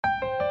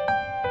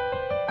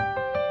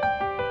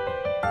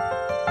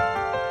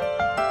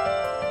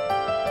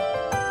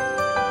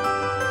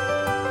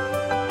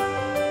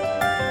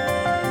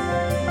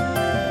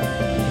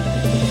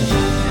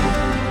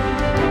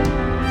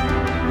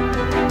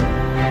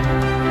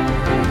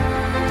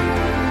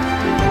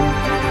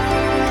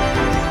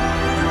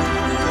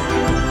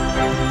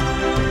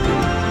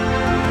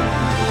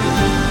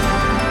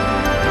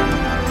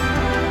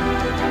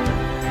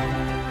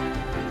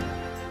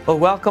Well,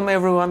 welcome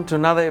everyone to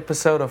another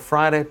episode of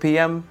Friday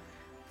PM.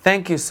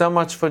 Thank you so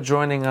much for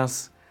joining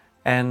us.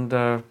 And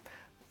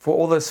for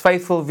all those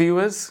faithful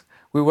viewers,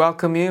 we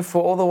welcome you.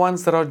 For all the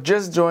ones that are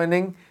just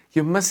joining,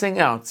 you're missing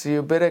out. So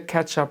you better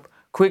catch up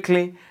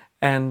quickly,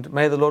 and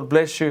may the Lord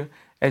bless you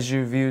as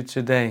you view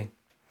today.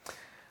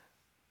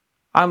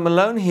 I'm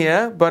alone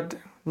here, but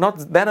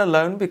not that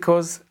alone,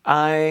 because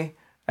I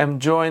am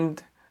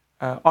joined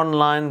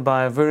online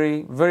by a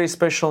very, very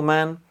special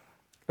man,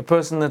 a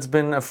person that's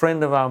been a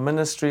friend of our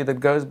ministry that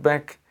goes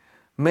back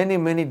many,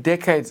 many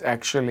decades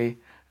actually,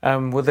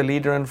 with the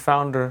leader and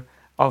founder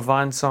of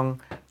Vinesong,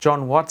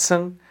 John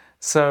Watson.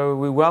 So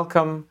we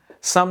welcome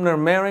Sumner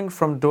Mehring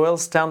from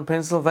Doylestown,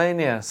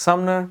 Pennsylvania.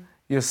 Sumner,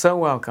 you're so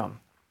welcome.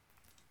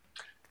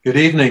 Good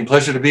evening.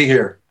 Pleasure to be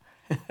here.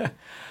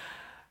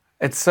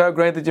 It's so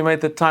great that you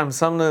made the time.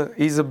 Sumner,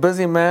 he's a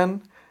busy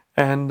man,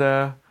 and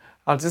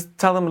I'll just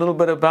tell him a little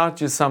bit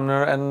about you,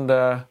 Sumner, and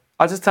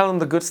I'll just tell him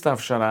the good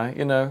stuff, shall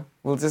I?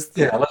 We'll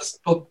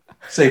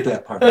save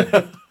that part.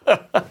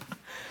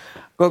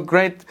 Well,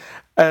 great.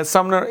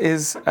 Sumner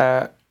he's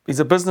a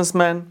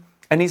businessman,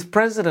 and he's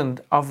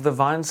president of the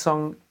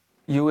Vinesong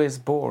US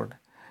board.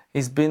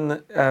 He's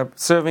been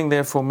serving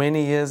there for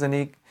many years,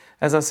 and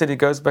as I said, he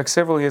goes back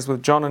several years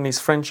with John and his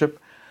friendship,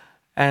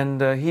 and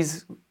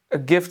he's a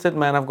gifted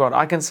man of God.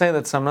 I can say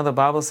that, Sumner. The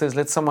Bible says,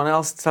 let someone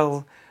else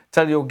tell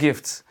your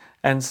gifts.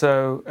 And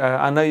so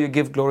I know you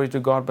give glory to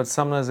God, but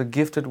Sumner is a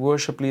gifted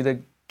worship leader,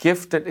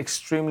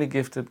 extremely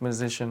gifted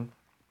musician.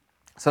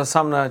 So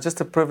Sumner, just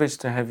a privilege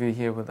to have you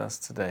here with us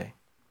today.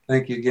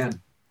 Thank you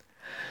again.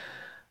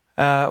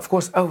 Of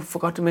course,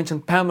 forgot to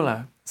mention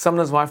Pamela,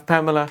 Sumner's wife,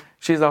 Pamela.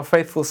 She's our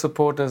faithful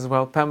supporter as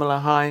well. Pamela,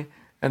 hi,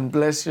 and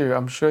bless you.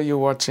 I'm sure you're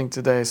watching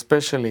today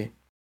especially.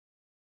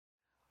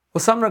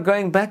 Well, Sumner,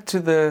 going back to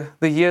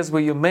the years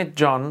where you met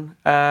John,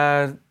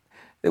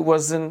 it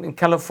was in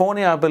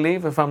California, I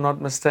believe, if I'm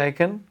not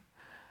mistaken.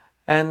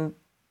 And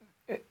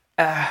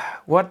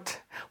what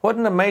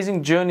an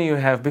amazing journey you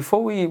have.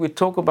 Before we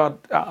talk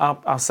about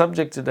our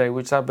subject today,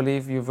 which I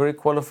believe you're very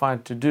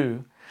qualified to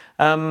do,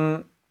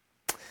 I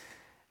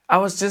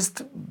was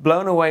just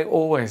blown away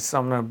always,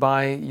 Sumner,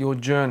 by your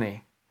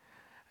journey.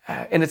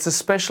 And it's a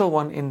special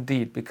one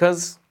indeed,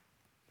 because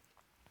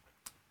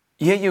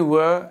here you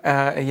were,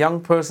 a young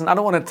person. I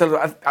don't want to tell you,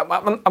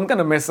 I'm going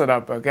to mess it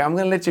up, okay? I'm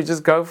going to let you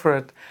just go for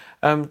it.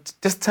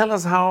 Just tell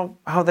us how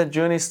that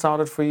journey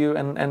started for you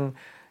and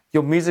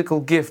your musical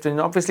gift.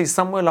 And obviously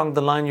somewhere along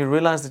the line you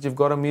realized that you've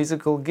got a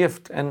musical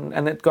gift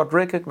and it got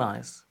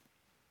recognized.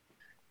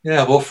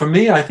 Yeah, well, for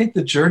me, I think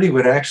the journey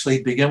would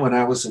actually begin when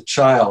I was a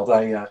child.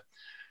 I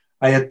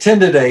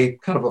attended a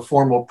kind of a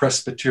formal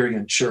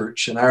Presbyterian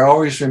church, and I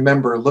always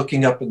remember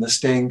looking up in the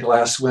stained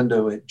glass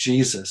window at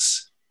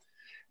Jesus.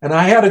 And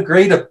I had a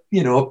great,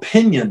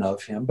 opinion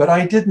of him, but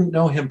I didn't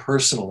know him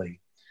personally.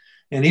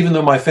 And even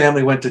though my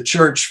family went to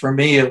church, for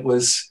me, it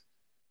was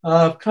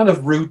kind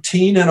of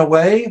routine in a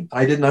way.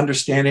 I didn't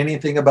understand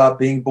anything about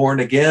being born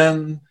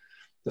again.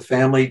 The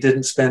family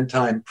didn't spend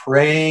time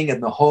praying in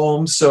the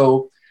home.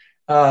 So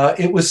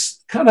it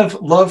was kind of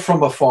love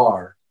from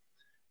afar.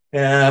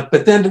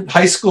 But then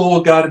high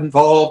school got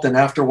involved, and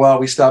after a while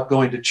we stopped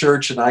going to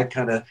church, and I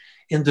kind of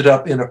ended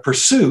up in a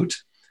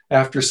pursuit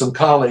after some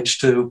college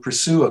to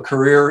pursue a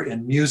career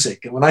in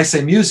music. And when I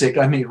say music,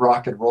 I mean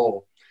rock and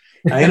roll.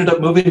 I ended up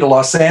moving to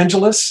Los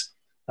Angeles,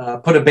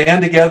 put a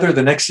band together.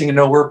 The next thing you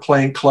know, we're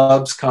playing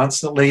clubs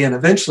constantly, and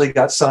eventually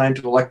got signed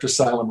to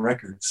Electrosylum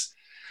Records.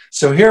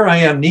 So here I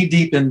am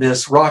knee-deep in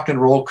this rock and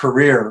roll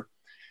career.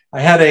 I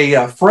had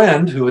a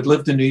friend who had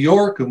lived in New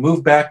York who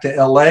moved back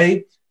to LA.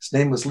 His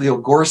name was Leo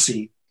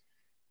Gorsi.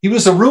 He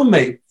was a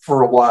roommate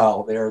for a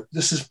while there.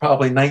 This is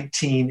probably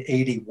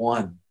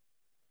 1981.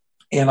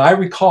 And I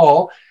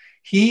recall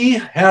he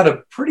had a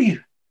pretty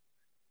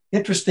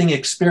interesting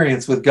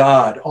experience with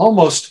God,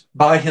 almost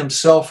by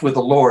himself with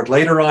the Lord.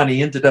 Later on,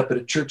 he ended up at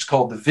a church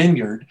called the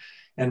Vineyard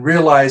and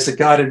realized that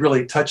God had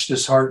really touched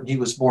his heart and he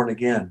was born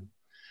again.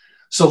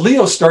 So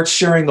Leo starts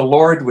sharing the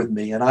Lord with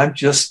me, and I'm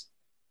just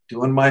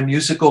doing my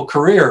musical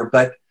career.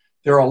 But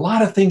there are a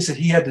lot of things that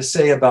he had to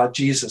say about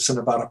Jesus and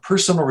about a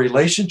personal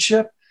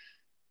relationship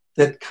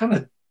that kind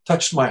of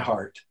touched my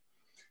heart.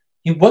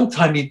 One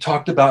time he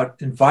talked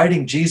about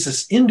inviting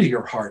Jesus into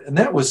your heart, and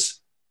that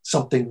was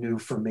something new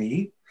for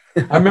me.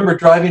 I remember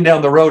driving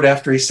down the road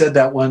after he said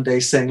that one day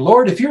saying,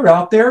 Lord, if you're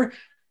out there,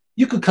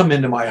 you could come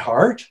into my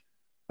heart.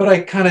 But I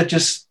kind of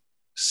just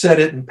said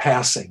it in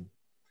passing.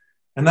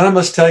 And then I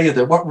must tell you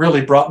that what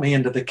really brought me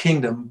into the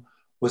kingdom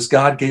was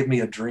God gave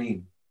me a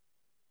dream.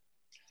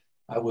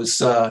 I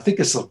was, I think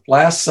it's the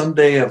last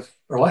Saturday of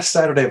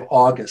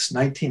August,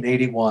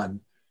 1981.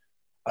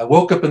 I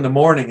woke up in the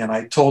morning and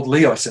I told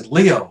Leo, I said,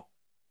 Leo,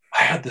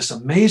 I had this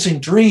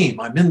amazing dream.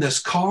 I'm in this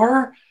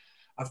car.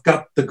 I've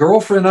got the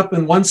girlfriend up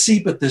in one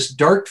seat, but this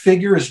dark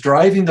figure is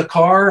driving the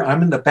car.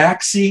 I'm in the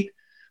back seat.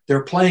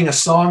 They're playing a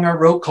song I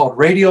wrote called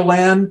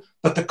Radioland,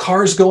 but the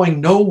car's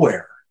going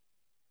nowhere.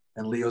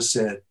 And Leo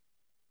said,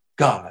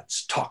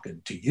 God's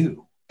talking to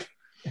you.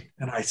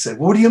 And I said,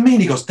 what do you mean?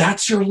 He goes,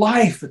 that's your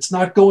life. It's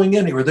not going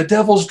anywhere. The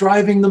devil's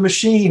driving the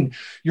machine.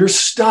 You're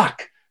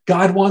stuck.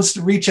 God wants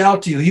to reach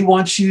out to you. He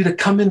wants you to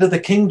come into the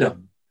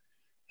kingdom.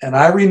 And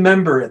I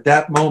remember at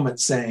that moment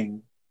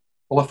saying,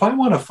 well, if I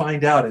want to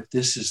find out if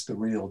this is the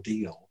real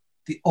deal,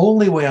 the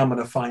only way I'm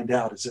going to find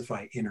out is if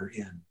I enter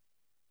in.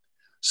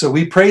 So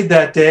we prayed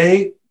that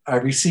day. I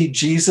received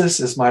Jesus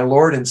as my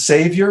Lord and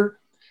Savior.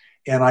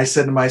 And I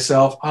said to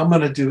myself, I'm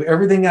going to do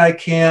everything I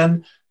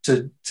can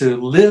to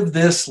live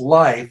this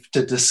life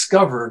to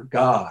discover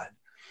God.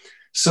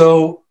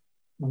 So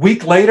a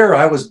week later,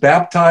 I was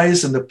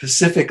baptized in the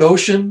Pacific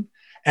Ocean.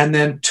 And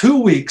then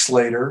 2 weeks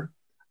later,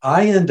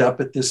 I end up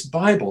at this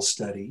Bible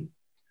study.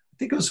 I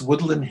think it was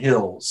Woodland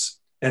Hills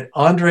at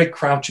Andre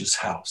Crouch's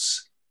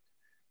house.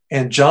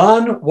 And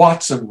John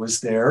Watson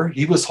was there.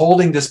 He was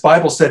holding this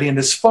Bible study, and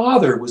his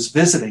father was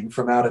visiting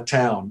from out of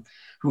town,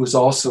 who was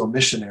also a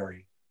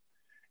missionary.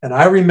 And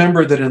I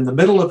remember that in the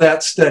middle of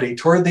that study,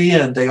 toward the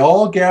end, they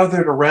all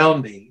gathered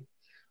around me,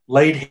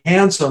 laid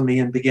hands on me,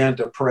 and began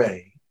to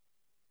pray.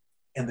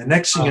 And the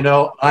next thing you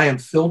know, I am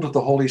filled with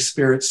the Holy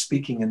Spirit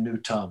speaking in new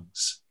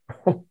tongues.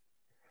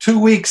 2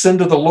 weeks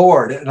into the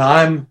Lord, and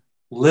I'm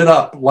lit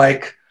up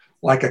like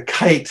a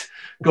kite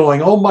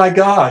going, oh my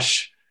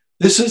gosh,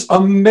 this is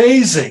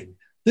amazing.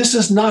 This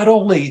is not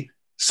only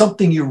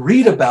something you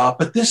read about,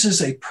 but this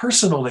is a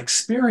personal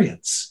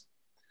experience.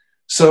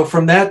 So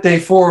from that day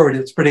forward,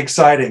 it's pretty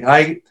exciting.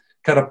 I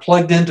kind of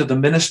plugged into the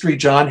ministry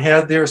John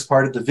had there as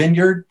part of the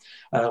Vineyard.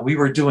 We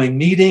were doing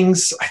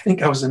meetings. I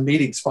think I was in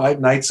meetings 5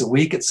 nights a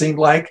week, it seemed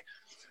like.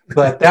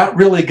 But that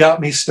really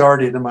got me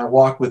started in my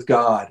walk with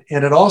God.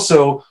 And it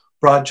also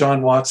brought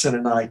John Watson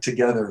and I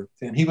together.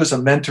 And he was a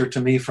mentor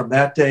to me from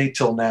that day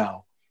till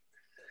now.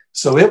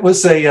 So it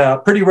was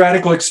a pretty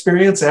radical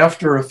experience.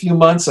 After a few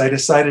months, I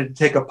decided to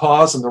take a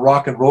pause in the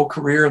rock and roll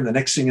career. And the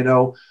next thing you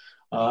know,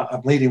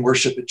 I'm leading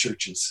worship at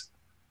churches.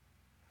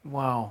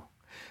 Wow.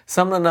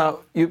 Sumner, now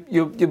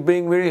you're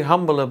being very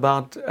humble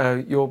about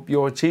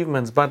your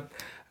achievements, but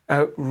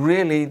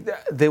really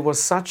there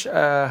was such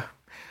a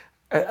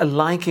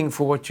liking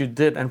for what you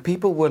did, and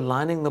people were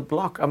lining the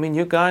block. I mean,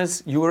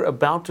 you were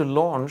about to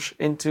launch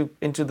into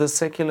the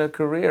secular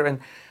career, and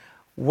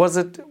was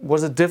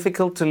it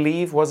difficult to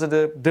leave? Was it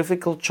a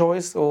difficult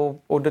choice,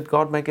 or did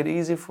God make it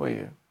easy for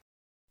you?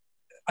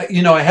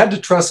 I had to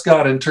trust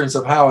God in terms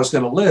of how I was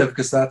going to live,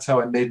 because that's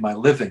how I made my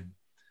living.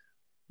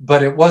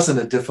 But it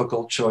wasn't a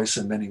difficult choice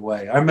in any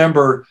way. I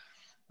remember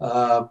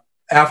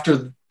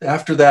after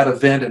that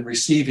event and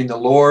receiving the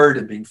Lord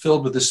and being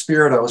filled with the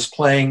Spirit, I was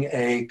playing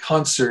a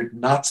concert at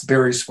Knott's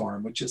Berries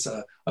Farm, which is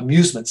an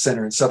amusement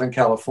center in Southern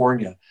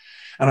California.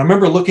 And I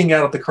remember looking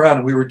out at the crowd,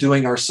 and we were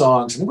doing our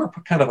songs, and we were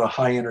kind of a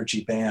high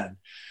energy band.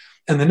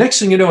 And the next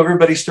thing you know,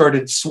 everybody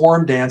started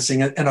swarm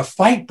dancing, and a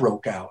fight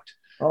broke out.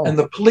 Oh. And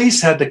the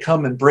police had to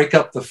come and break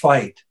up the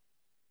fight.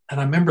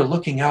 And I remember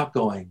looking out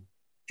going,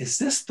 is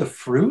this the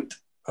fruit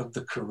of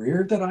the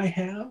career that I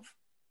have?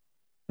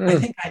 I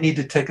think I need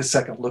to take a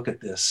second look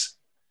at this.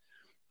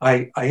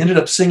 I ended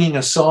up singing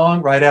a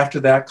song right after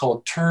that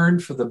called Turn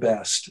for the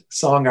Best, a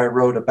song I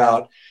wrote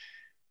about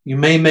you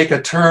may make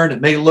a turn.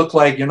 It may look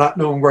like you're not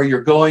knowing where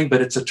you're going,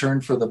 but it's a turn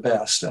for the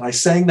best. And I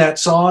sang that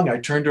song. I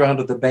turned around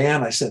to the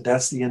band. I said,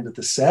 that's the end of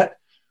the set.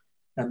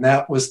 And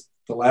that was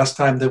the last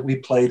time that we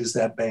played as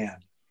that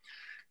band.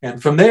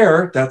 And from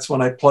there, that's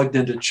when I plugged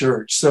into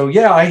church. So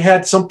yeah, I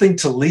had something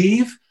to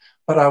leave,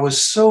 but I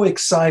was so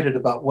excited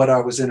about what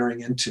I was entering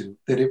into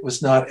that it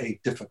was not a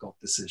difficult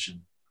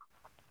decision.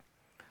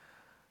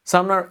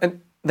 Sumner,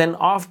 and then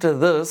after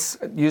this,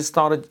 you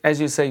started,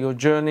 as you say, your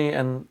journey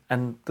and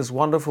this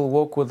wonderful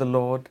walk with the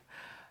Lord.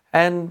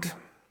 And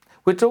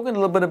we're talking a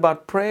little bit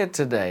about prayer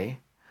today.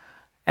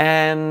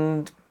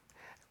 And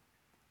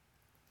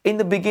in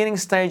the beginning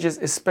stages,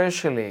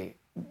 especially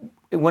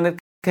when it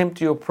came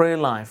to your prayer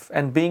life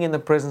and being in the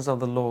presence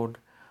of the Lord,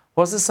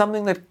 was this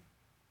something that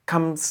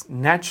comes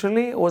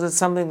naturally, or was it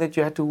something that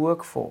you had to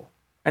work for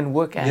and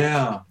work at?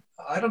 Yeah.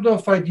 I don't know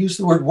if I'd use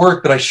the word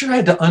work, but I sure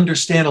had to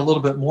understand a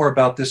little bit more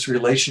about this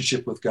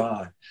relationship with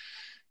God.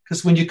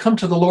 Because when you come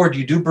to the Lord,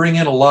 you do bring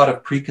in a lot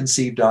of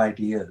preconceived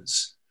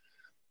ideas.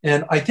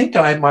 And I think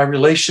my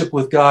relationship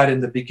with God in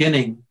the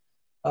beginning,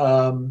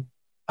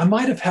 I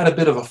might have had a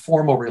bit of a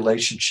formal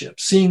relationship,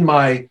 seeing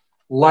my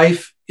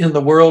life in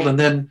the world and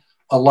then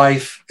a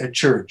life at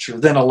church, or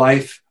then a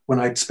life when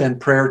I'd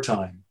spend prayer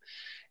time.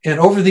 And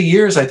over the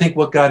years, I think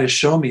what God has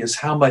shown me is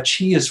how much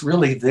He is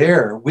really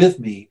there with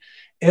me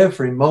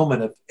every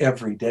moment of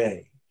every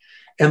day.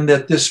 And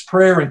that this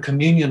prayer and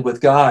communion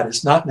with God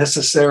is not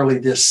necessarily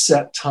this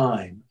set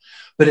time,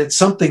 but it's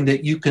something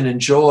that you can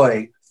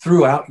enjoy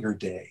throughout your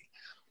day.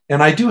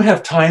 And I do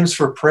have times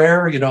for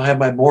prayer. I have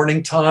my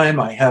morning time.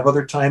 I have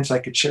other times I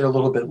could share a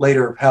little bit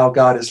later of how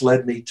God has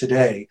led me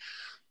today.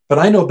 But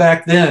I know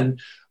back then,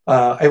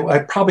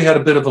 I probably had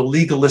a bit of a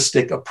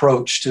legalistic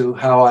approach to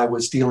how I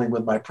was dealing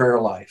with my prayer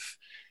life.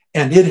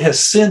 And it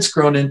has since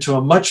grown into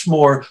a much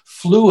more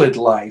fluid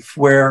life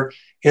where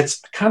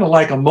it's kind of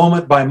like a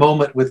moment by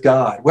moment with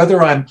God.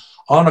 Whether I'm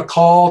on a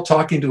call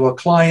talking to a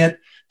client,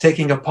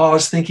 taking a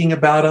pause, thinking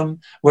about him,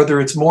 whether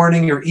it's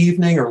morning or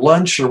evening or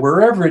lunch or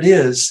wherever it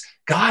is,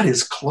 God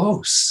is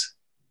close.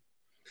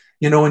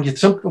 You know, when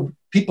some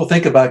people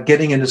think about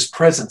getting in his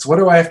presence, what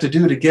do I have to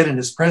do to get in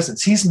his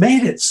presence? He's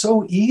made it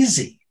so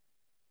easy.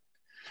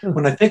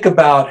 When I think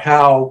about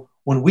how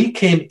when we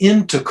came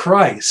into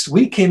Christ,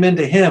 we came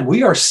into him,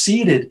 we are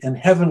seated in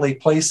heavenly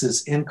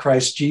places in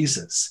Christ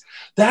Jesus.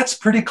 That's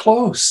pretty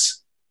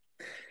close.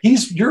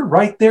 You're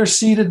right there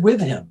seated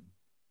with him.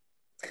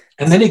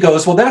 And then he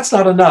goes, well, that's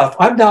not enough.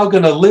 I'm now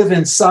going to live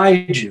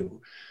inside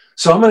you.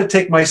 So I'm going to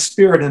take my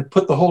spirit and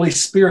put the Holy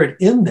Spirit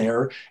in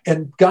there,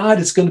 and God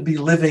is going to be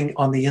living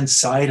on the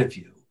inside of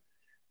you.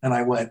 And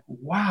I went,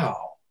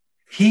 wow,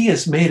 he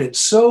has made it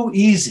so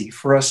easy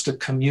for us to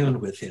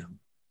commune with him.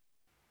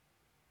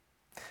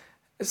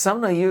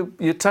 Sumner,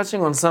 you're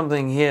touching on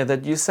something here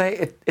that you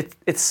say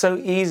it's so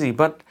easy,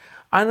 but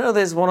I know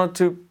there's one or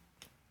two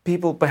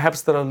people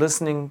perhaps that are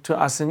listening to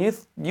us, and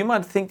you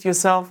might think to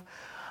yourself,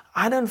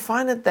 I don't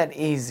find it that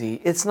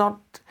easy. It's not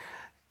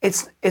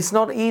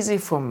easy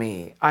for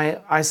me.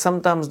 I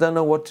sometimes don't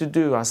know what to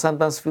do. I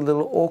sometimes feel a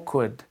little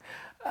awkward.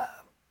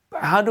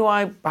 How do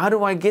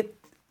I get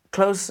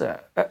closer?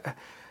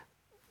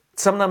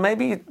 Sumner,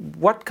 maybe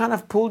what kind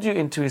of pulled you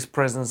into his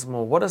presence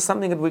more? What is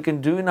something that we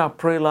can do in our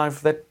prayer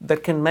life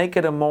that can make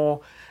it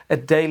a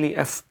daily,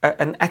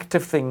 an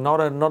active thing, not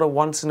a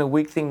once in a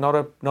week thing, not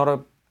a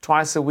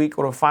twice a week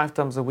or a 5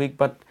 times a week,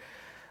 but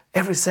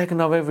every second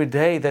of every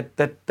day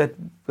that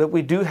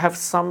we do have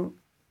some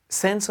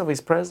sense of his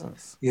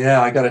presence?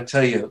 Yeah, I got to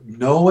tell you,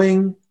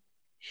 knowing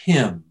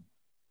him,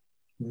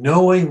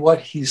 knowing what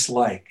he's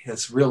like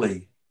has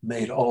really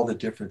made all the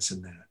difference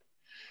in that.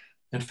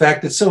 In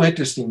fact, it's so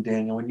interesting,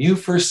 Daniel. When you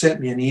first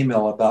sent me an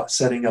email about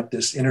setting up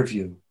this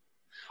interview,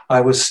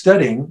 I was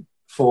studying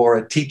for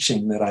a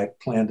teaching that I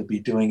plan to be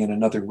doing in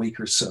another week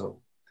or so.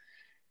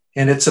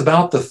 And it's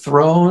about the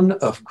throne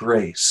of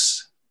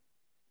grace.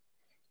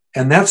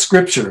 And that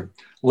scripture,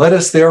 let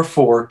us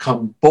therefore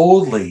come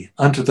boldly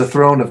unto the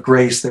throne of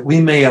grace that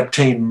we may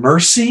obtain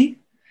mercy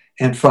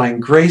and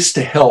find grace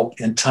to help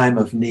in time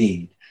of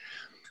need.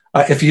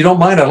 If you don't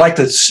mind, I'd like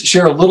to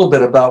share a little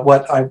bit about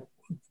what I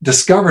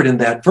discovered in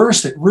that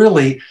verse that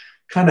really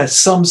kind of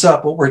sums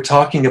up what we're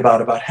talking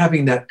about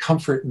having that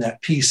comfort and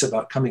that peace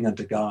about coming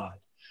unto God.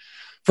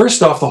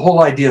 First off, the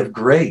whole idea of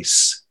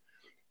grace.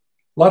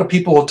 A lot of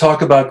people will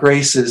talk about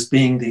grace as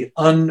being the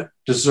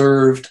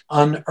undeserved,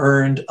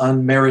 unearned,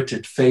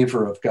 unmerited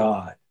favor of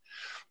God.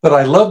 But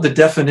I love the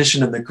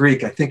definition in the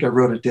Greek. I think I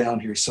wrote it down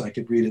here so I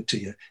could read it to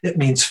you. It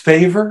means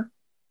favor,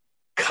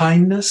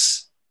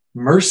 kindness,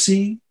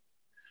 mercy,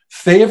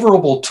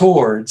 favorable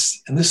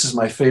towards, and this is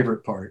my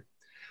favorite part,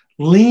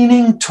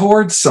 leaning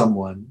towards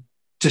someone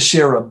to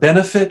share a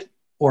benefit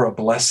or a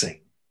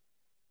blessing.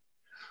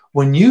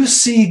 When you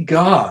see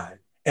God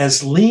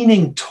as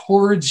leaning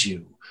towards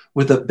you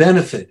with a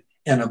benefit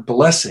and a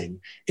blessing,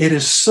 it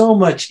is so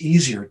much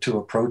easier to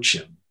approach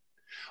him.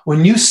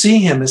 When you see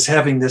him as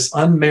having this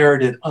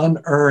unmerited,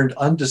 unearned,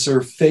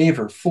 undeserved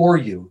favor for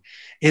you,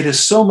 it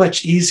is so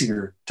much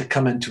easier to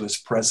come into his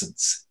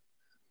presence.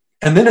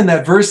 And then in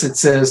that verse, it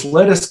says,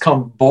 let us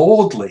come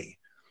boldly.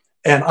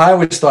 And I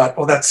always thought,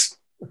 oh, that's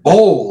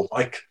bold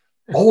like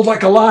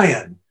a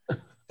lion.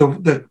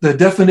 The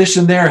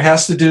definition there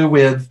has to do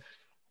with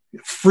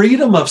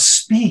freedom of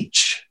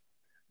speech,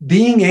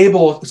 being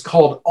able, it's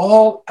called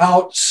all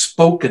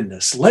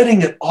outspokenness,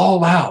 letting it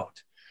all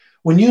out.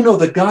 When you know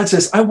that God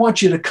says, I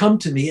want you to come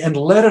to me and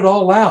let it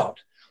all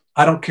out.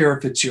 I don't care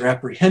if it's your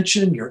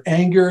apprehension, your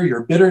anger,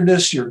 your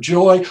bitterness, your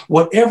joy,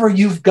 whatever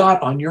you've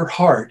got on your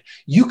heart,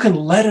 you can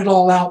let it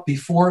all out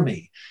before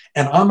me.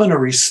 And I'm going to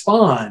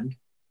respond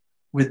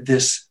with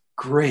this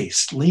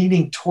grace,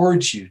 leaning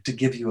towards you to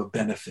give you a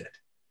benefit.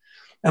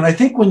 And I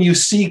think when you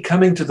see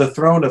coming to the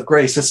throne of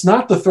grace, it's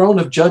not the throne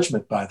of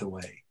judgment, by the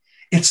way.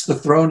 It's the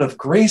throne of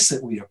grace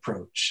that we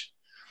approach.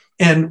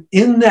 And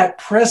in that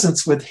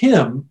presence with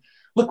him,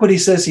 look what he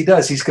says he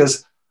does. He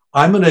goes,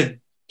 I'm going to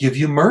give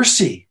you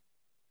mercy.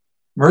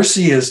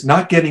 Mercy is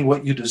not getting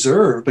what you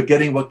deserve, but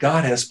getting what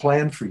God has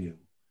planned for you.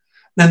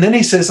 And then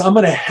he says, I'm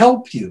going to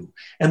help you.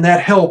 And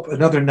that help,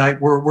 another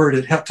night word,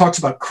 it talks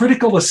about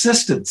critical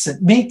assistance.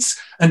 It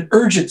meets an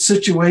urgent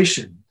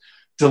situation,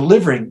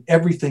 delivering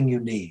everything you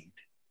need.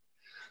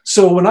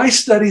 So when I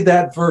study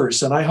that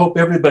verse, and I hope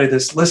everybody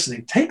that's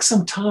listening, take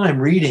some time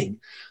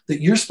reading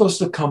that you're supposed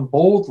to come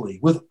boldly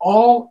with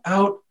all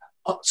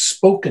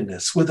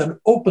outspokenness, with an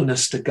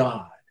openness to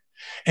God.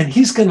 And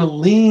he's going to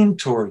lean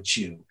towards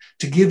you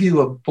to give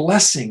you a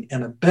blessing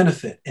and a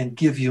benefit and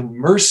give you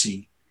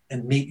mercy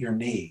and meet your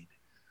need.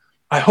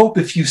 I hope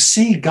if you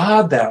see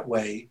God that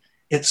way,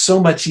 it's so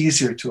much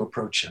easier to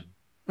approach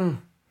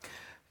him.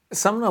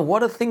 Sumner,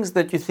 what are things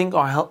that you think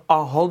are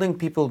holding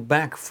people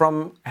back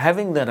from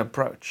having that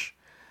approach?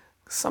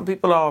 Some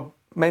people are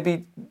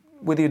maybe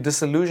with you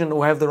disillusioned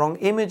or have the wrong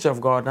image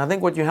of God. And I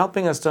think what you're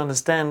helping us to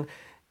understand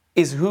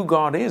is who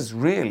God is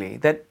really,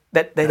 that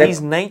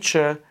his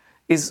nature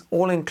is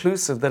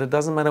all-inclusive, that it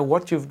doesn't matter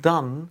what you've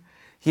done,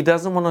 he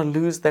doesn't want to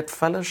lose that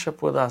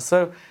fellowship with us.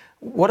 So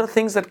what are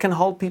things that can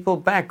hold people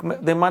back?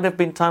 There might have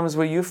been times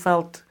where you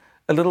felt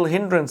a little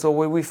hindrance, or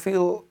where we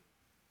feel,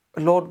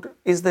 Lord,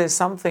 is there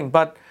something?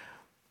 But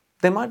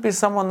there might be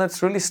someone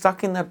that's really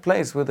stuck in that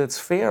place, whether it's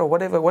fear or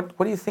whatever. What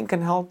do you think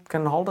can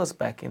hold us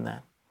back in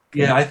that?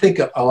 Yeah, I think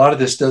a lot of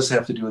this does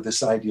have to do with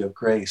this idea of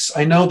grace.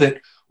 I know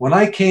that when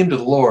I came to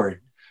the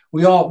Lord,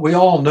 we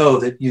all know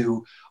that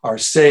you are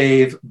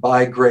saved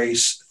by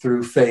grace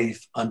through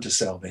faith unto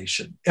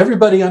salvation.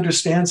 Everybody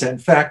understands that. In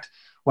fact,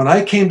 when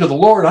I came to the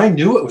Lord, I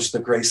knew it was the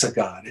grace of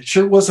God. It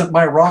sure wasn't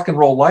my rock and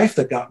roll life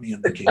that got me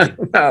in the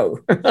kingdom. No.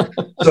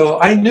 So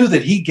I knew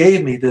that he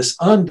gave me this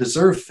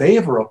undeserved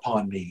favor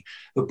upon me.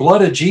 The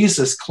blood of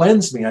Jesus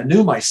cleansed me. I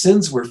knew my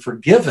sins were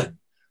forgiven.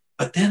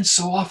 But then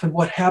so often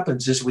what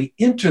happens is we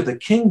enter the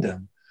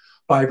kingdom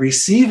by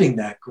receiving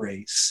that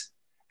grace.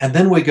 And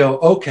then we go,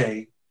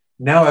 okay,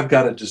 now I've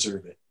got to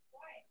deserve it.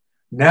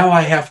 Now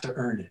I have to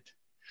earn it.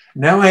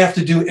 Now I have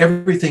to do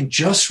everything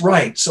just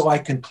right so I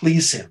can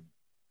please him.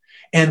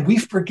 And we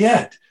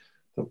forget,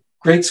 the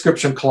great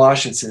scripture in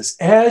Colossians says,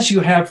 as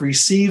you have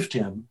received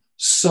him,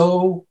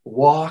 so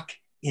walk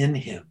in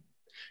him.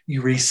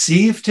 You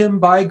received him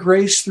by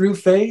grace through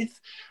faith.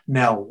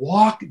 Now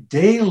walk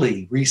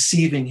daily,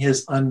 receiving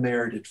his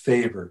unmerited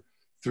favor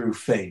through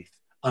faith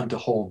unto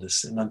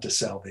wholeness and unto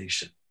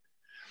salvation.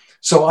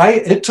 So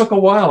it took a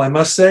while, I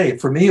must say.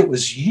 For me, it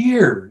was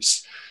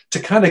years to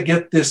kind of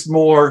get this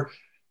more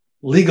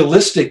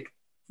legalistic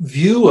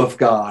view of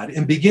God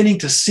and beginning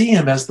to see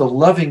him as the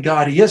loving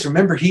God he is.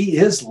 Remember, he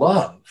is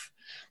love.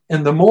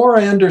 And the more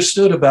I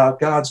understood about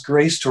God's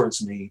grace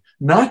towards me,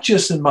 not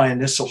just in my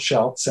initial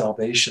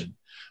salvation,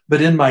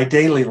 but in my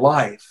daily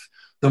life,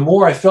 the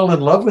more I fell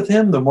in love with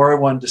him, the more I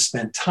wanted to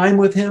spend time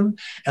with him,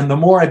 and the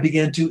more I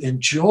began to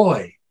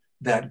enjoy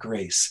that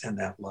grace and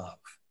that love.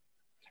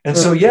 And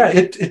so, yeah,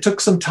 it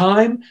took some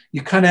time.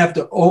 You kind of have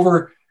to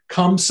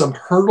overcome some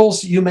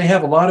hurdles you may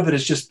have. A lot of it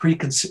is just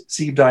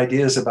preconceived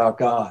ideas about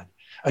God.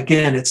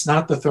 Again, it's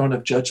not the throne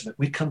of judgment.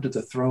 We come to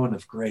the throne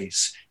of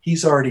grace.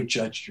 He's already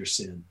judged your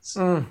sins.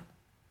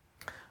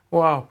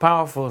 Wow,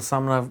 powerful,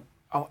 Sumner.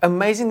 Oh,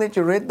 amazing that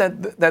you read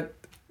that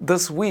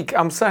this week.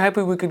 I'm so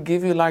happy we could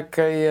give you like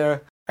a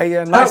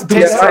nice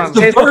test run.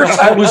 The verse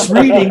I was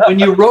reading when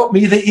you wrote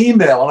me the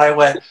email, and I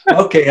went,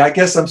 okay, I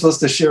guess I'm supposed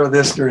to share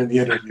this during the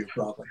interview,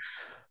 probably.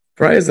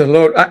 Praise the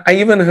Lord. I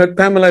even heard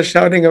Pamela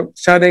shouting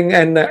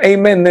and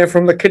amen there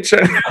from the kitchen.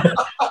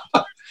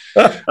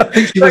 I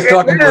think she was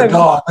talking to her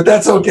dog, but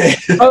that's okay.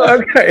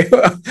 Oh, okay.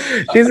 Well,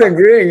 she's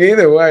agreeing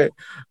either way.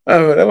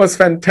 Oh, that was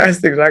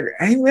fantastic. Like,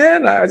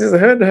 amen. I just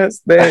heard her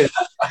there.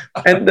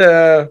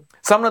 And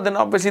Sumner, then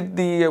obviously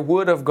the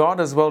Word of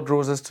God as well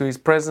draws us to his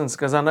presence,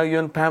 because I know you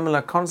and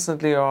Pamela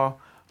constantly are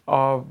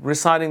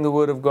reciting the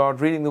Word of God,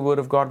 reading the Word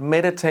of God,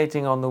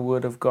 meditating on the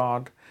Word of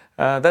God.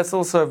 That's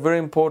also very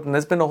important.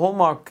 There's been a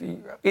hallmark.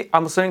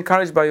 I'm so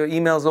encouraged by your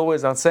emails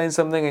always. I'm saying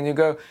something and you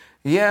go,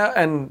 yeah,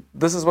 and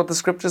this is what the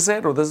scripture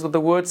said, or this is what the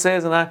word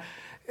says. And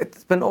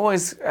it's been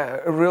always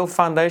a real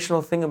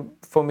foundational thing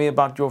for me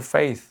about your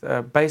faith,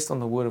 based on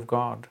the Word of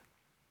God.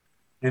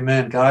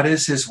 Amen. God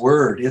is his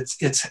word.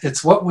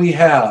 It's what we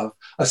have,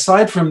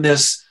 aside from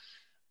this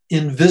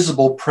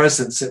invisible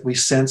presence that we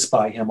sense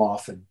by him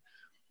often.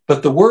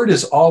 But the word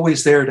is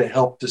always there to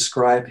help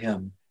describe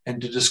him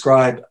and to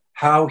describe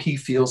how he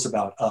feels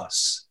about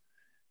us.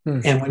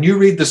 And when you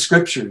read the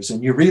scriptures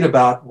and you read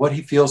about what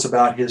he feels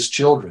about his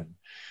children,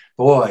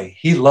 boy,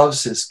 he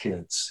loves his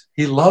kids.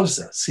 He loves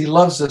us. He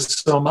loves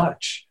us so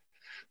much.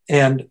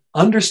 And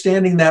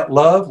understanding that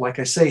love, like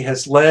I say,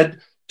 has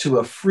led to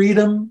a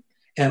freedom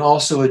and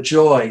also a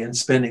joy in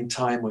spending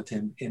time with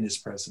him in his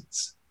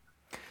presence.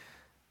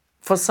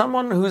 For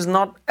someone who's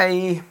not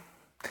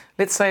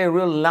let's say a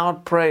real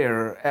loud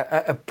prayer,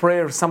 a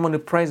prayer, someone who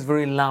prays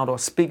very loud or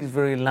speaks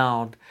very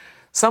loud,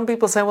 some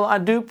people say, well, I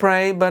do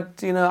pray,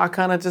 but, I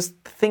kind of just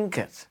think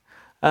it.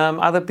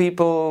 Other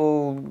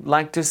people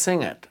like to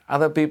sing it.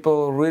 Other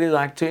people really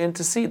like to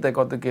intercede. They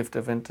got the gift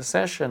of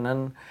intercession.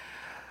 And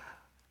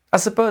I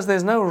suppose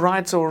there's no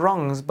rights or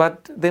wrongs,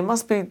 but there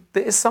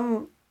is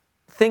some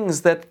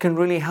things that can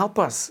really help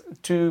us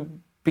to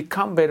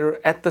become better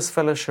at this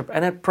fellowship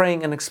and at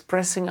praying and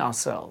expressing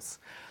ourselves.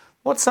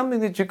 What's something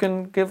that you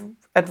can give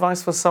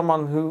advice for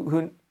someone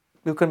who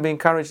can be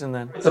encouraged in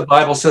that? The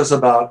Bible says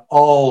about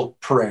all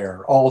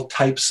prayer, all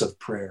types of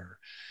prayer.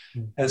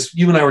 As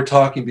you and I were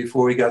talking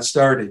before we got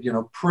started,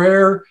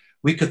 prayer,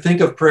 we could think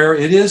of prayer,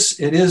 it is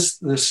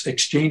this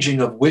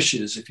exchanging of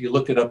wishes, if you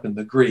look it up in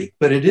the Greek,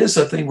 but it is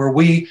a thing where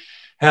we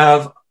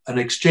have an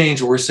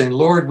exchange where we're saying,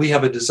 Lord, we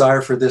have a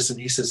desire for this, and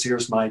he says,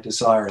 here's my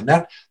desire.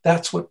 And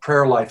that's what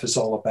prayer life is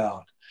all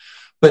about.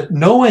 But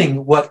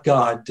knowing what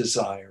God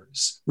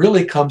desires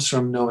really comes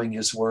from knowing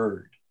his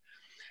word.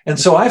 And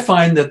so I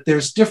find that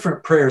there's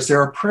different prayers. There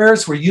are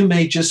prayers where you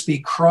may just be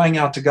crying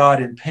out to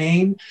God in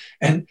pain,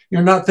 and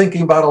you're not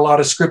thinking about a lot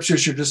of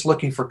scriptures. You're just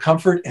looking for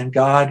comfort, and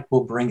God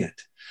will bring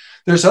it.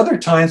 There's other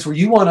times where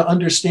you want to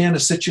understand a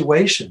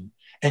situation,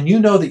 and you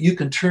know that you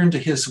can turn to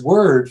his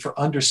word for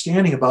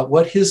understanding about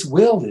what his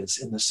will is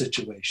in the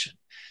situation.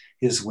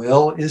 His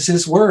will is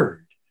his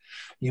word.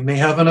 You may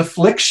have an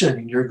affliction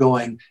and you're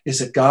going,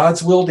 is it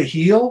God's will to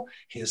heal?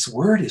 His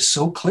word is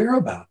so clear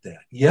about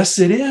that. Yes,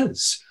 it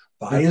is.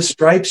 By his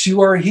stripes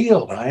you are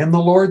healed. I am the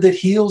Lord that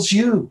heals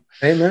you.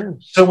 Amen.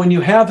 So when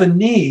you have a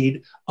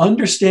need,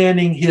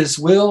 understanding his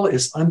will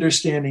is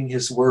understanding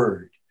his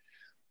word.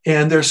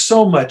 And there's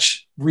so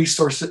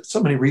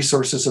many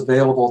resources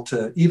available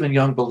to even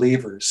young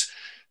believers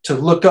to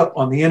look up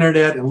on the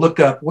internet and look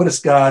up, what does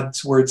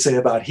God's word say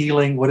about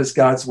healing? What does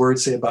God's word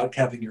say about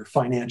having your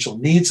financial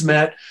needs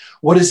met?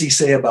 What does he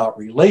say about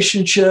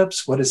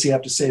relationships? What does he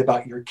have to say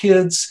about your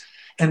kids?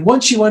 And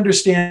once you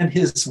understand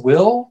his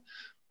will,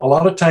 a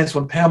lot of times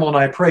when Pamela and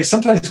I pray,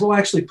 sometimes we'll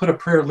actually put a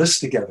prayer list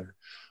together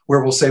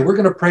where we'll say, we're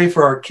going to pray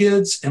for our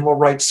kids, and we'll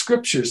write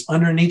scriptures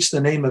underneath the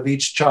name of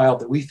each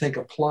child that we think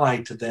apply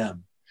to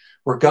them,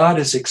 where God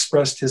has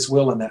expressed his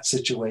will in that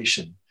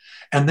situation.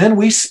 And then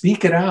we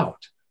speak it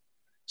out.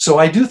 So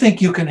I do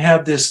think you can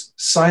have this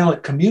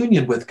silent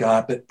communion with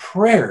God, but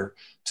prayer,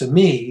 to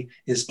me,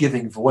 is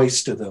giving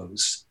voice to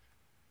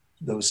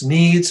those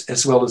needs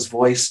as well as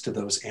voice to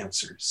those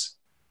answers.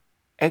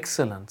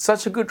 Excellent.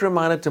 Such a good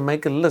reminder to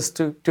make a list,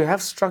 to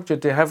have structure,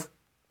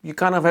 you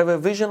kind of have a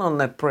vision on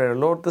that prayer.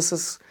 Lord,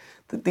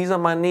 these are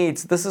my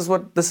needs. This is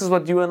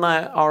what you and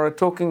I are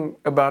talking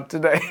about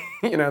today.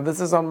 This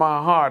is on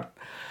my heart.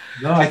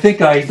 No, I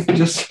think I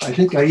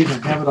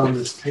even have it on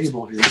this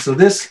table here. So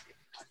this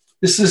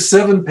is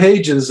 7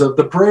 pages of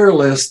the prayer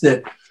list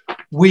that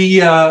we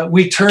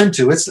turn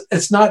to.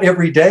 It's not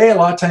every day. A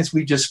lot of times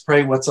we just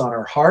pray what's on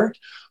our heart,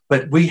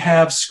 but we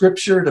have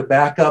scripture to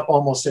back up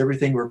almost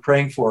everything we're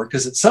praying for,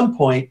 because at some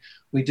point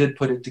we did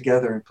put it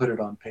together and put it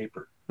on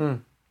paper.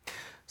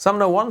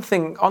 Sumner, one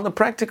thing on the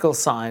practical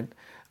side,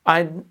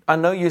 I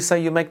know you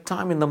say you make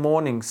time in the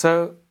morning.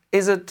 So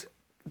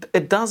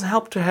it does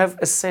help to have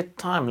a set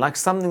time, like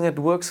something that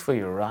works for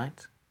you,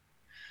 right?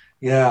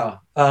 Yeah.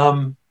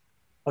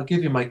 I'll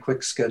give you my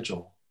quick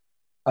schedule.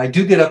 I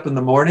do get up in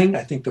the morning.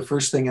 I think the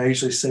first thing I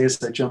usually say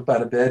as I jump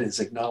out of bed is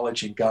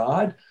acknowledging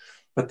God.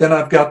 But then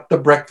I've got the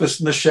breakfast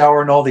and the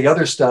shower and all the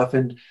other stuff.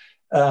 And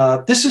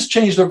this has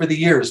changed over the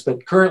years,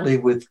 but currently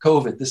with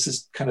COVID, this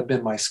has kind of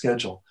been my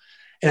schedule.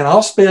 And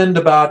I'll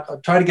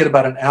try to get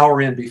about an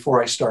hour in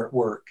before I start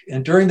work.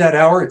 And during that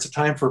hour, it's a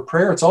time for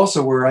prayer. It's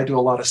also where I do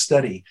a lot of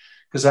study,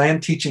 because I am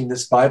teaching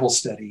this Bible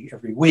study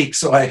every week.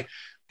 So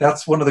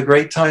that's one of the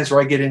great times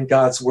where I get in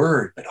God's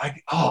word. But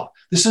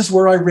this is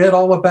where I read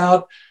all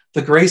about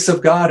the grace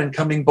of God and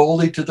coming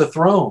boldly to the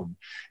throne.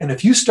 And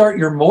if you start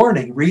your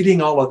morning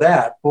reading all of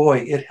that, boy,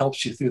 it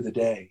helps you through the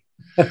day.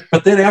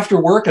 But then after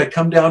work, I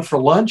come down for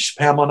lunch.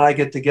 Pamela and I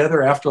get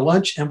together after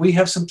lunch, and we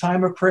have some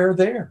time of prayer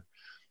there.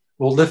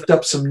 We'll lift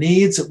up some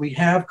needs that we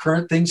have,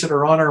 current things that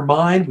are on our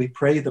mind. We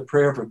pray the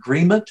prayer of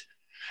agreement,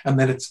 and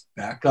then it's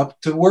back up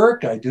to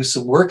work. I do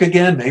some work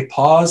again, may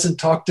pause and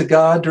talk to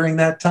God during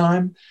that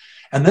time.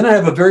 And then I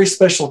have a very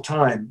special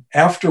time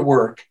after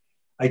work.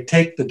 I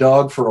take the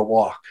dog for a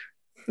walk.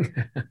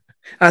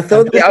 I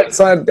thought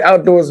the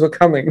outdoors were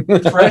coming.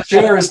 Fresh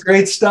air is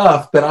great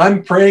stuff, but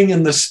I'm praying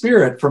in the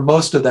Spirit for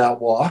most of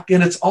that walk.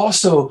 And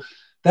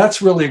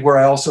that's really where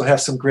I also have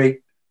some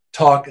great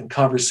talk and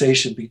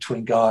conversation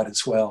between God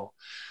as well.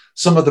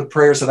 Some of the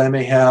prayers that I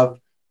may have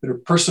that are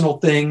personal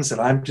things that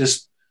I'm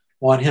just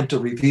want him to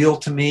reveal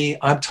to me,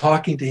 I'm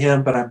talking to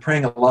him, but I'm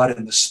praying a lot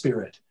in the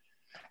Spirit.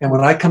 And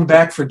when I come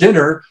back for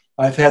dinner,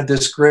 I've had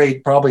this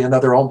great, probably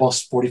another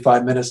almost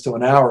 45 minutes to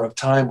an hour of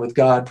time with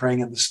God, praying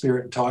in the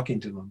Spirit and talking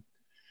to him.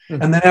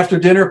 And then after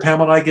dinner,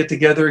 Pamela and I get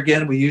together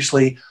again. We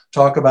usually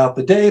talk about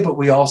the day, but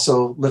we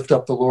also lift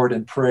up the Lord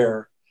in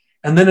prayer.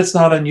 And then it's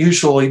not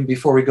unusual, even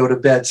before we go to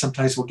bed,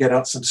 sometimes we'll get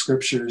out some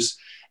scriptures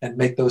and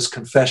make those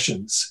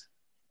confessions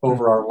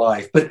over our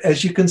life. But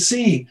as you can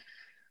see,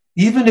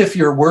 even if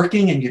you're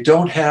working and you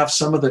don't have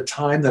some of the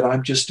time that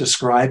I'm just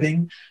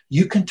describing,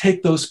 you can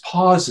take those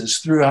pauses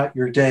throughout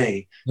your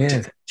day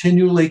to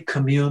continually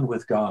commune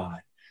with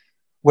God.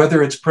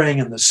 Whether it's praying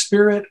in the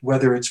Spirit,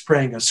 whether it's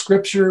praying a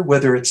scripture,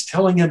 whether it's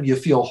telling him you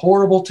feel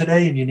horrible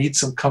today and you need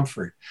some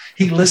comfort.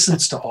 He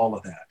listens to all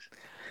of that.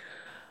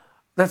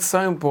 That's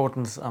so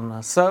important,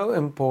 Sumner, so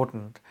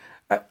important.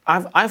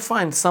 I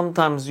find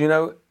sometimes,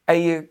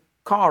 a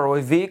car or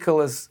a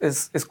vehicle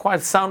is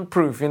quite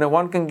soundproof.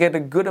 One can get a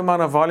good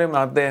amount of volume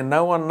out there and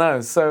no one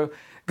knows. So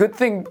good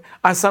thing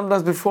I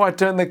sometimes, before I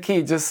turn the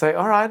key, just say,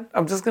 all right,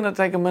 I'm just going to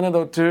take a minute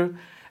or two.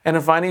 And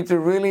if I need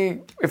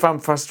to if I'm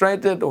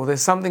frustrated or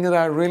there's something that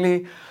I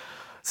really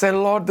say,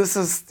 Lord, this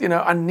is,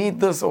 I need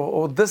this,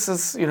 or this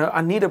is,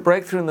 I need a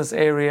breakthrough in this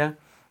area.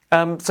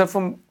 So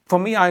for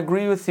me, I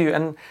agree with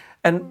you.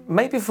 And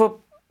maybe for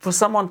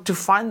someone to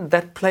find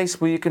that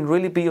place where you can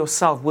really be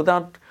yourself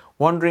without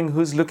wondering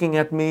who's looking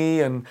at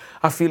me and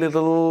I feel a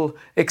little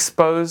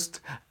exposed,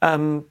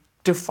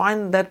 to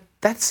find that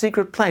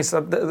secret place.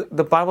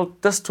 The Bible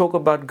does talk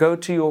about go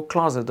to your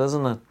closet,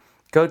 doesn't it?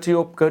 Go to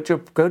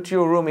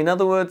your room. In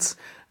other words,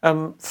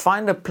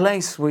 find a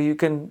place where you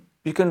can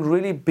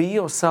really be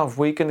yourself,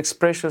 where you can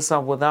express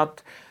yourself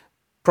without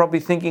probably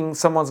thinking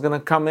someone's going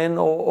to come in,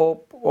 or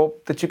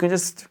that you can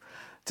just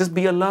just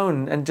be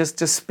alone and just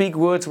speak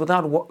words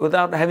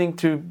without having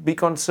to be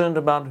concerned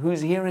about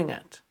who's hearing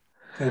it.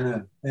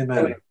 Amen.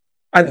 Amen.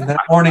 And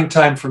that morning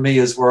time for me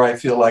is where I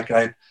feel like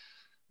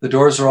the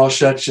doors are all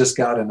shut, just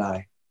God and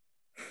I.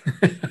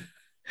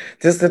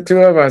 Just the two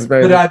of us,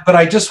 baby. But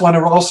I just want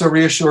to also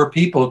reassure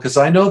people, because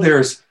I know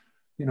there's,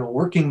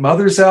 working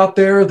mothers out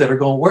there that are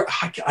going,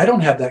 I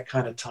don't have that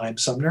kind of time,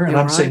 Sumner. And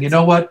I'm saying, you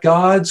know what?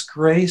 God's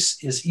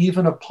grace is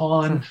even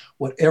upon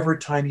whatever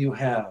time you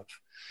have.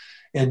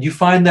 And you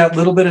find that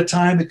little bit of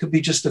time, it could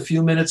be just a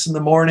few minutes in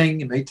the morning.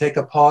 You may take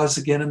a pause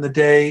again in the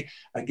day,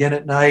 again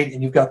at night,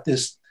 and you've got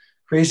this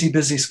crazy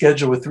busy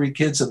schedule with 3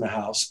 kids in the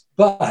house.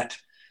 But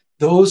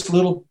those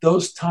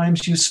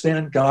times you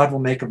spend, God will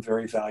make them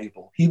very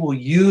valuable. He will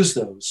use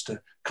those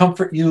to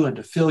comfort you and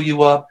to fill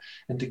you up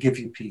and to give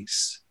you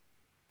peace.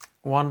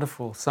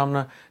 Wonderful,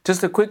 Sumner.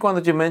 Just a quick one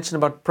that you mentioned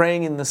about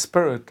praying in the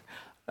Spirit.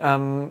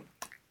 Can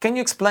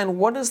you explain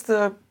what is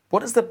the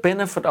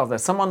benefit of that?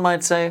 Someone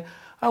might say,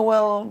 oh,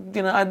 well,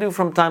 I do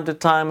from time to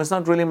time. It's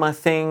not really my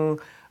thing.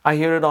 I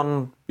hear it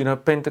on,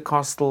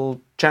 Pentecostal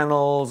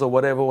channels or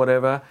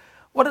whatever.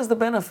 What is the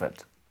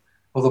benefit?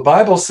 Well, the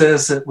Bible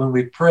says that when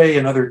we pray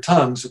in other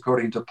tongues,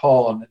 according to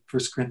Paul in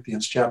 1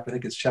 Corinthians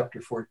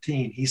chapter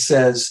 14, he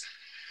says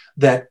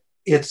that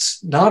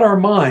it's not our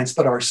minds,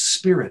 but our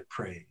spirit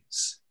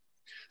prays.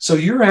 So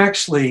you're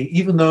actually,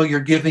 even though you're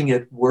giving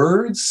it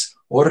words,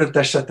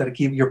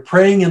 you're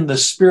praying in the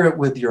Spirit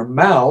with your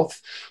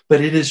mouth,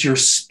 but it is your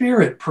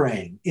spirit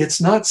praying.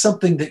 It's not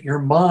something that your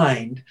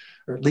mind,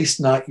 or at least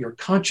not your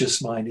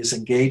conscious mind, is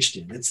engaged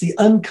in. It's the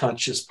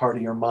unconscious part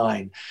of your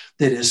mind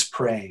that is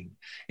praying,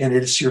 and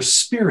it's your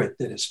spirit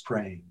that is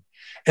praying.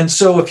 And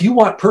so if you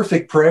want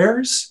perfect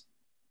prayers,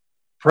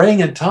 praying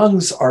in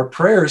tongues are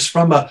prayers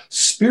from a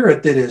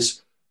spirit that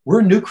is,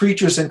 we're new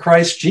creatures in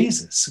Christ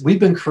Jesus. We've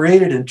been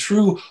created in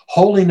true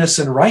holiness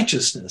and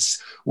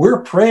righteousness.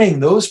 We're praying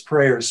those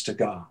prayers to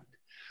God.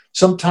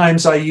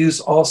 Sometimes I use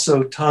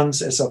also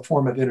tongues as a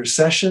form of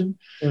intercession.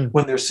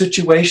 When there's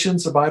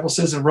situations, the Bible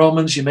says in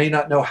Romans, you may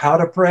not know how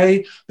to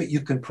pray, but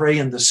you can pray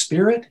in the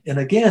Spirit. And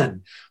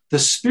again, the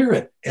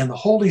Spirit and the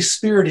Holy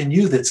Spirit in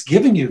you that's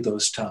giving you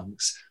those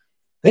tongues,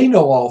 they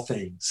know all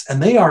things,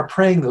 and they are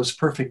praying those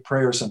perfect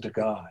prayers unto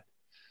God.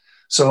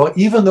 So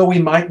even though we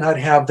might not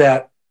have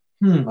that,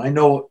 I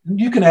know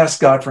you can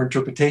ask God for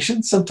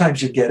interpretation.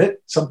 Sometimes you get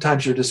it.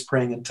 Sometimes you're just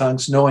praying in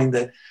tongues, knowing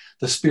that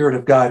the Spirit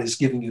of God is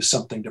giving you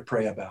something to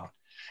pray about.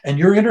 And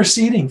you're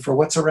interceding for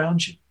what's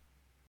around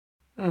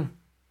you.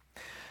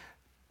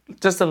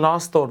 Just a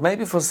last thought.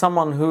 Maybe for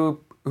someone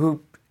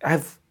who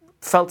have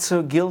felt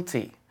so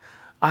guilty.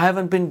 I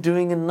haven't been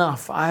doing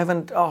enough.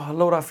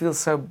 Lord, I feel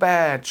so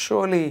bad.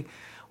 Surely,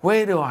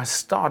 where do I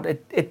start?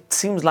 It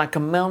seems like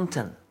a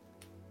mountain.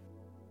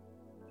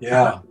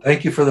 Yeah,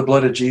 thank you for the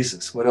blood of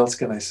Jesus. What else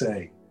can I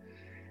say?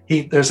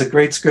 There's a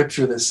great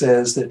scripture that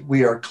says that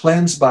we are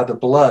cleansed by the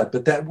blood,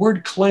 but that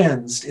word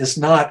cleansed is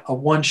not a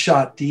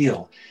one-shot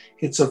deal.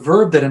 It's a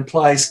verb that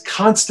implies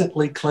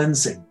constantly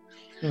cleansing.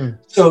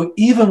 So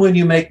even when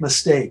you make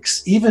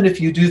mistakes, even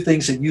if you do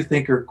things that you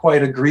think are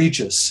quite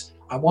egregious,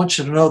 I want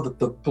you to know that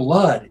the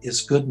blood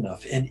is good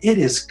enough, and it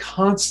is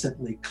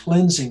constantly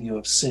cleansing you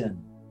of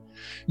sin.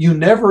 You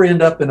never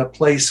end up in a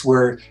place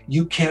where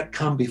you can't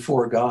come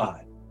before God.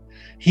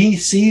 He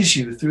sees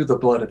you through the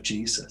blood of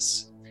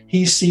Jesus.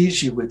 He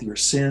sees you with your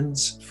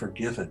sins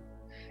forgiven.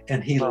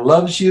 And he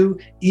loves you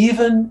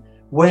even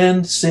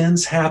when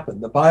sins happen.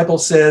 The Bible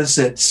says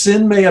that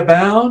sin may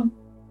abound,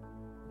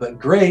 but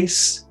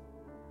grace,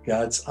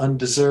 God's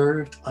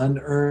undeserved,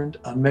 unearned,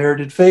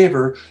 unmerited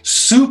favor,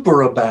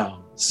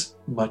 superabounds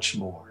much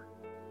more.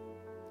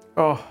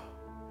 Oh,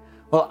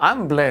 well,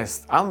 I'm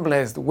blessed. How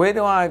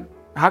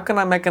can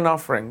I make an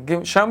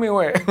offering? Show me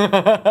where.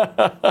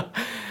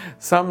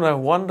 Sumner,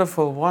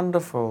 wonderful,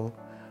 wonderful,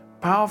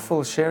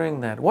 powerful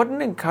sharing that. What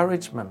an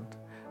encouragement.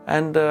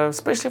 And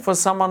especially for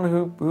someone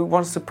who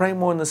wants to pray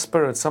more in the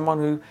Spirit,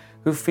 someone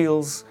who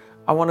feels,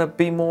 I want to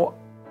be more,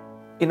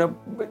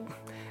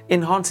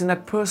 enhancing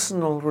that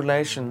personal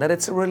relation, that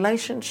it's a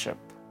relationship,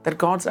 that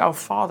God's our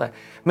Father.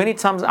 Many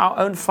times our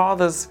own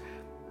fathers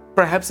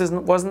perhaps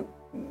wasn't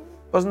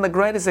the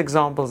greatest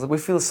examples. We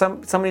feel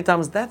so many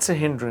times that's a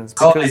hindrance.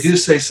 Oh, I do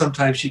say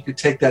sometimes you could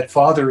take that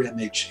father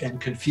image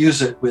and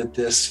confuse it with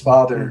this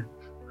Father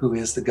who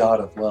is the God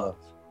of love.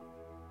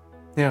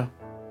 Yeah.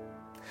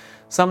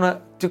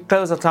 Sumner, to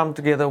close our time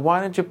together,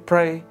 why don't you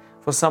pray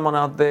for someone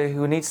out there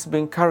who needs to be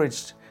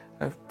encouraged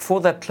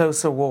for that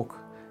closer walk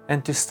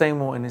and to stay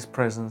more in His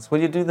presence?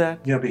 Will you do that?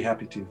 Yeah, I'd be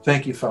happy to.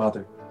 Thank you,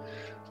 Father.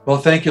 Well,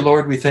 thank you,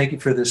 Lord. We thank you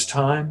for this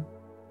time.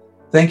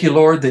 Thank you,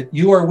 Lord, that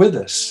you are with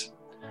us.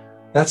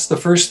 That's the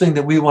first thing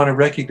that we want to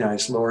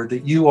recognize, Lord,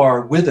 that you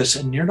are with us.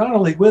 And you're not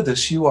only with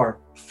us, you are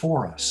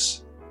for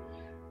us.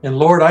 And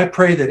Lord, I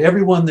pray that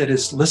everyone that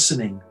is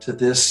listening to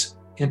this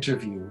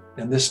interview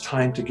and this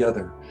time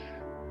together,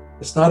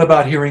 it's not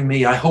about hearing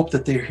me. I hope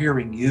that they're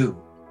hearing you.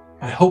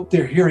 I hope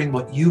they're hearing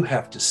what you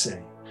have to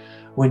say.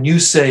 When you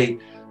say,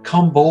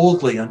 come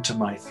boldly unto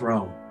my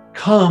throne,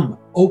 Come,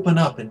 open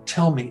up and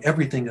tell me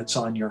everything that's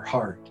on your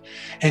heart.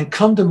 And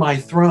come to my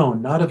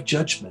throne, not of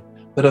judgment,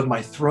 but of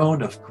my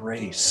throne of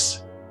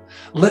grace.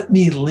 Let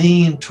me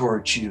lean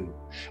towards you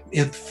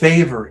in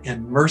favor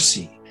and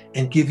mercy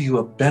and give you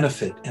a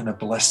benefit and a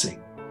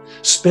blessing.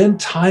 Spend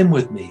time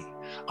with me.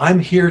 I'm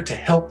here to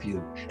help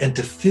you and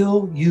to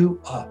fill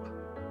you up.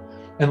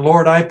 And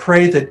Lord, I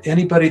pray that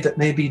anybody that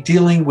may be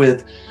dealing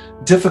with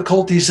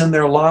difficulties in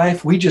their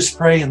life, we just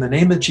pray in the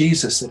name of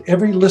Jesus that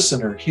every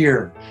listener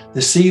here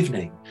this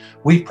evening,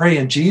 we pray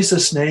in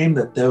Jesus' name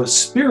that those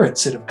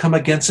spirits that have come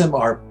against them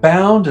are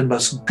bound and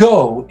must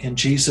go in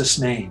Jesus'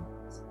 name.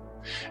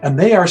 And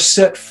they are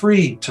set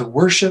free to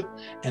worship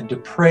and to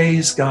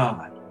praise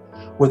God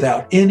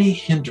without any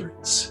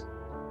hindrance.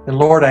 And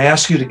Lord, I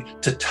ask you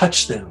to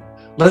touch them.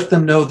 Let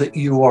them know that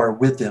you are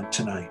with them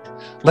tonight.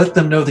 Let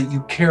them know that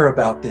you care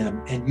about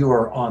them and you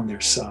are on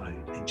their side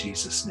in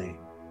Jesus' name.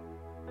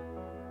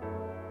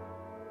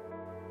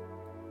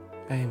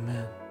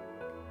 Amen.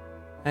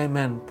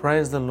 Amen.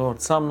 Praise the Lord.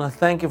 Sumner,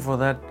 thank you for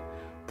that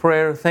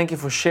prayer. Thank you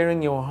for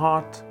sharing your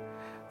heart,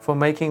 for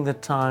making the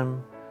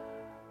time.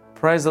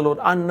 Praise the Lord.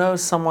 I know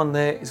someone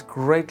there is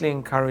greatly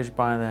encouraged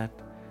by that.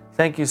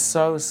 Thank you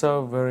so,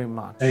 so very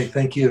much. Hey,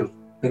 thank you.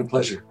 It's been a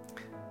pleasure.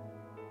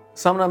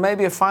 Sumner,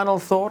 maybe a final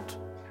thought?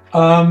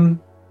 All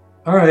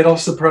right, I'll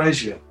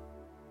surprise you.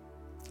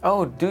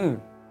 Oh,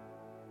 dude.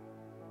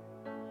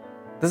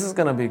 This is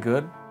going to be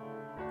good.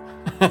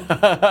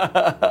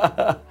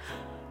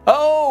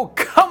 Oh,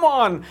 come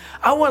on.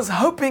 I was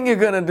hoping you're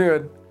going to do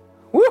it.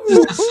 This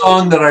is a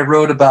song that I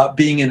wrote about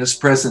being in his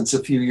presence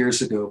a few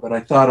years ago, but I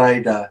thought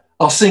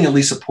I'll sing at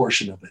least a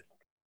portion of it.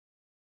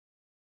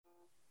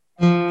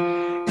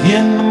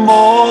 In the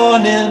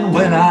morning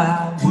when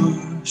I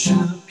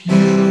worship you,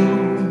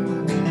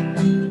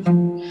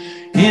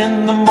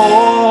 in the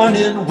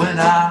morning when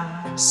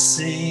I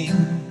sing,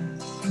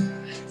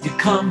 you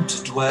come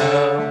to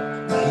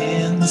dwell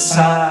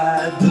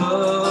inside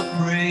the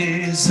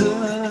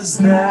praises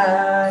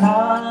that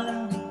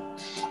I'm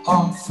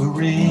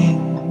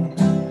offering.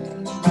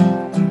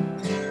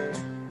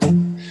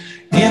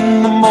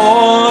 In the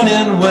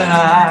morning when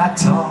I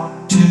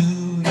talk to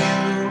you,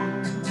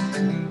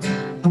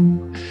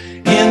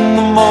 in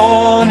the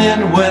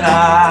morning when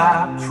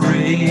I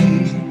pray,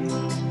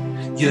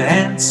 you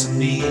answer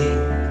me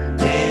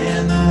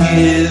and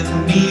give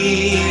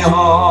me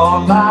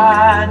all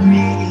I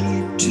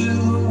need to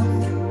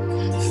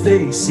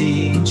face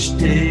each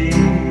day.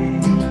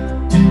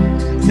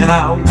 And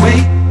I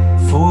wait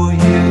for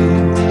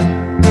you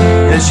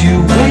as you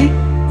wait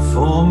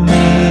for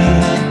me.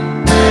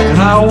 And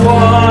I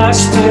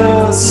watch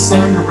the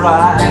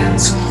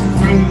sunrise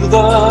through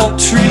the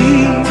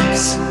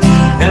trees.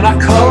 And I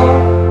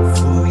call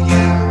for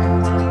you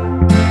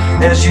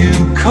as you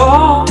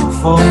call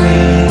for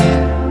me.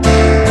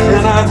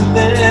 And I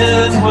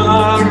then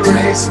will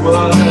race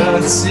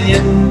what's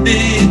in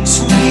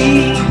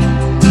between.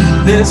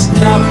 There's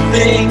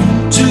nothing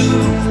to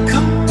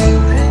compare.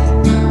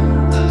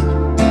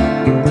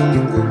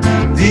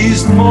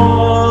 These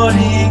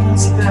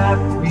mornings that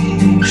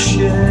we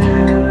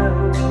share.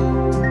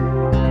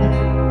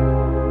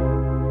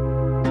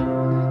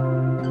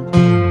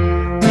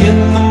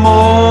 In the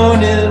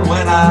morning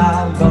when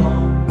I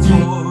long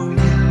for you.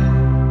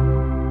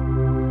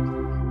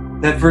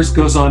 That verse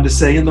goes on to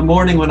say, in the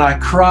morning when I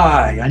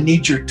cry, I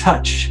need your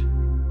touch,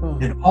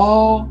 and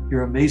all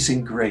your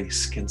amazing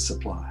grace can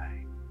supply.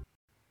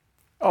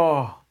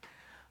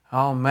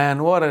 Oh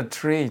man, what a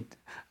treat.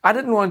 I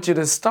didn't want you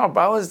to stop.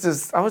 I was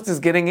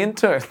just getting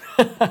into it.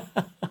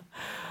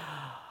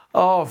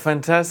 Oh,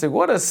 fantastic.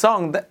 What a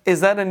song.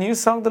 Is that a new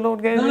song the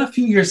Lord gave you? A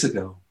few years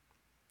ago.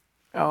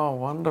 Oh,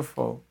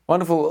 wonderful.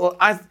 Wonderful.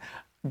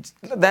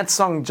 That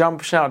song,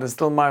 Jump Shout, is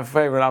still my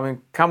favorite. I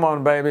mean, come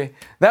on, baby.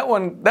 That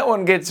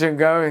one gets you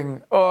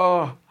going.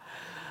 Oh.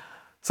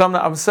 So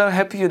I'm so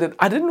happy that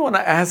I didn't want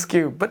to ask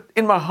you, but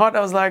in my heart I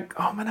was like,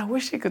 oh man, I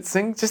wish you could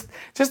sing, just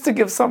to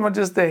give someone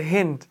just a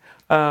hint,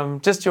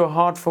 just your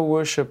heart for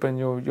worship and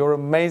your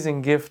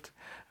amazing gift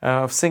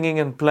of singing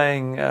and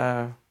playing.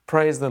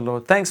 Praise the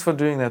Lord. Thanks for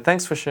doing that.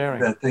 Thanks for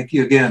sharing. Yeah, thank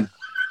you again.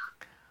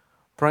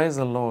 Praise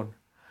the Lord.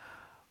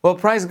 Well,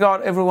 praise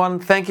God, everyone.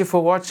 Thank you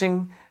for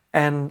watching,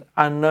 and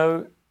I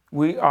know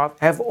we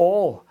have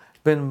all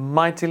been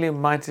mightily,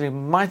 mightily,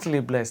 mightily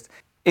blessed.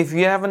 If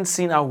you haven't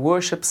seen our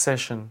worship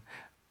session,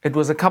 it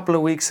was a couple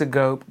of weeks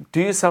ago. Do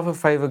yourself a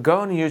favor, go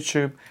on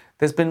YouTube.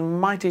 There's been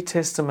mighty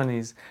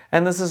testimonies.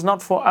 And this is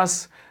not for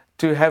us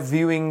to have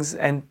viewings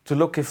and to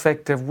look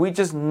effective. We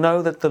just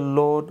know that the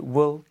Lord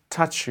will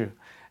touch you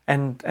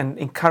and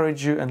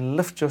encourage you and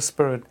lift your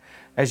spirit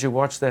as you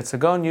watch that. So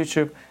go on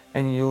YouTube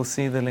and you'll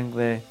see the link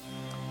there.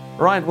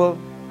 Right, well,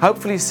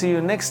 hopefully see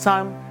you next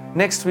time,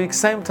 next week,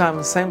 same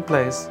time, same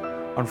place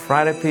on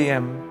Friday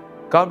PM.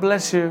 God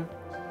bless you.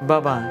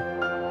 Bye-bye.